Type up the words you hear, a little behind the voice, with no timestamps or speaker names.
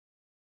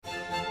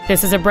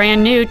This is a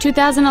brand new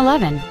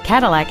 2011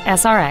 Cadillac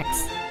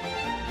SRX.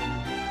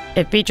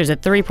 It features a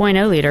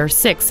 3.0-liter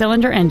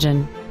six-cylinder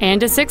engine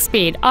and a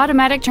six-speed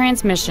automatic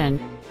transmission.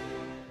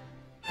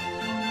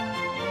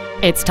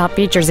 Its top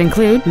features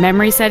include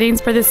memory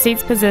settings for the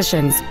seat's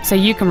positions, so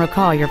you can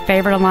recall your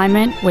favorite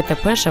alignment with the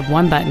push of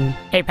one button,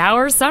 a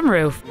power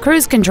sunroof,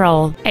 cruise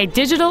control, a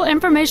digital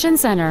information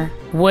center,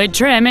 wood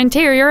trim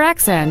interior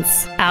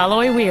accents,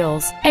 alloy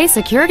wheels, a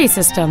security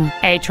system,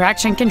 a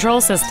traction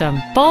control system,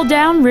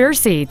 fold-down rear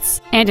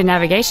seats, and a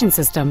navigation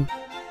system.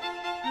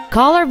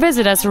 Call or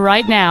visit us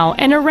right now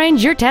and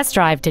arrange your test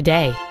drive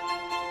today.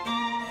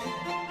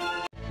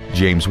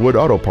 James Wood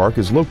Auto Park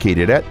is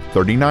located at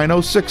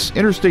 3906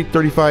 Interstate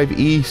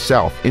 35E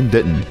South in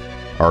Denton.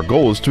 Our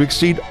goal is to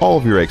exceed all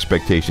of your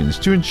expectations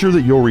to ensure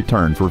that you'll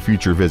return for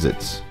future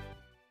visits.